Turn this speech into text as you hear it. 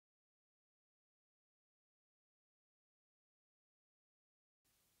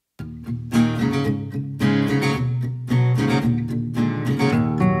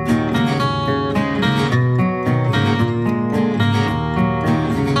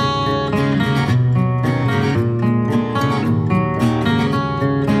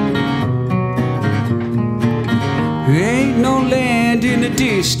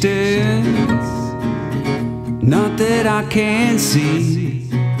distance, not that I can see,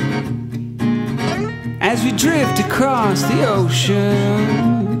 as we drift across the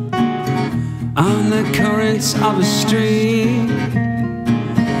ocean on the currents of a stream,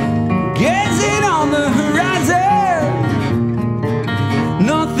 gazing on the horizon,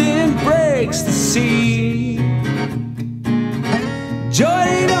 nothing breaks the sea,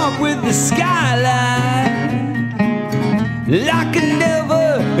 joining up with the skyline like a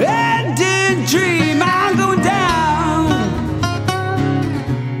never-ending dream. I'm going down,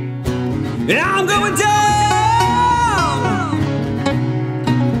 I'm going down,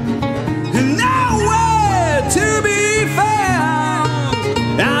 nowhere to be found.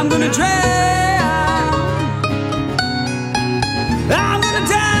 I'm gonna drown, I'm gonna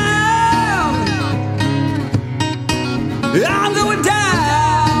down, I'm going down.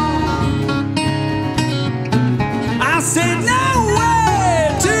 I said nowhere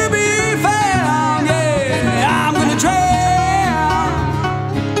to be found, yeah. I'm gonna drown,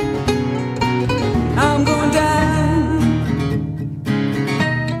 I'm going down.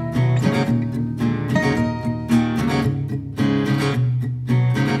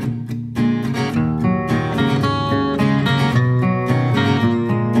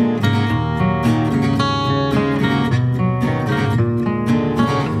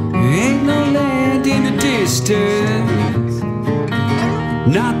 Ain't no land in the distance,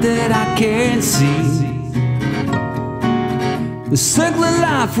 not that I can see, the circle of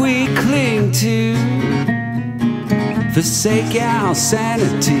life we cling to, forsake our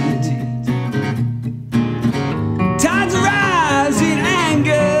sanity. Tides rise in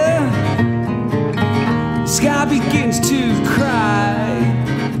anger, sky begins to cry.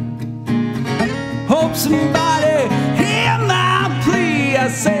 Hope somebody hear my plea. I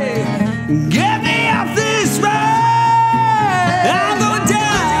say, get me off this road. I'm going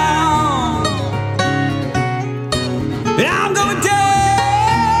down, I'm going down.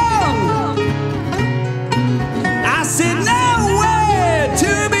 I said nowhere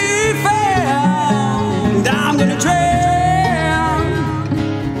to be found. I'm gonna drown,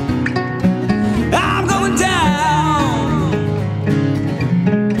 I'm going down,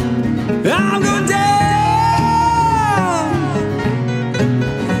 I'm going down.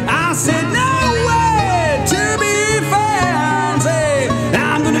 I said nowhere to be found. Say,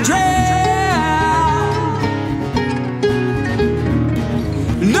 I'm gonna drown,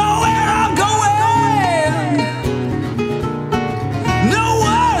 nowhere I'm going, no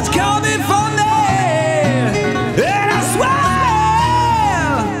one's coming for me, and I swear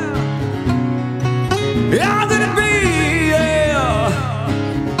I'm gonna be,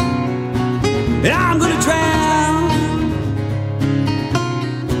 I'm gonna drown,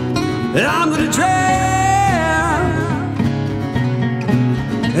 I'm gonna drown.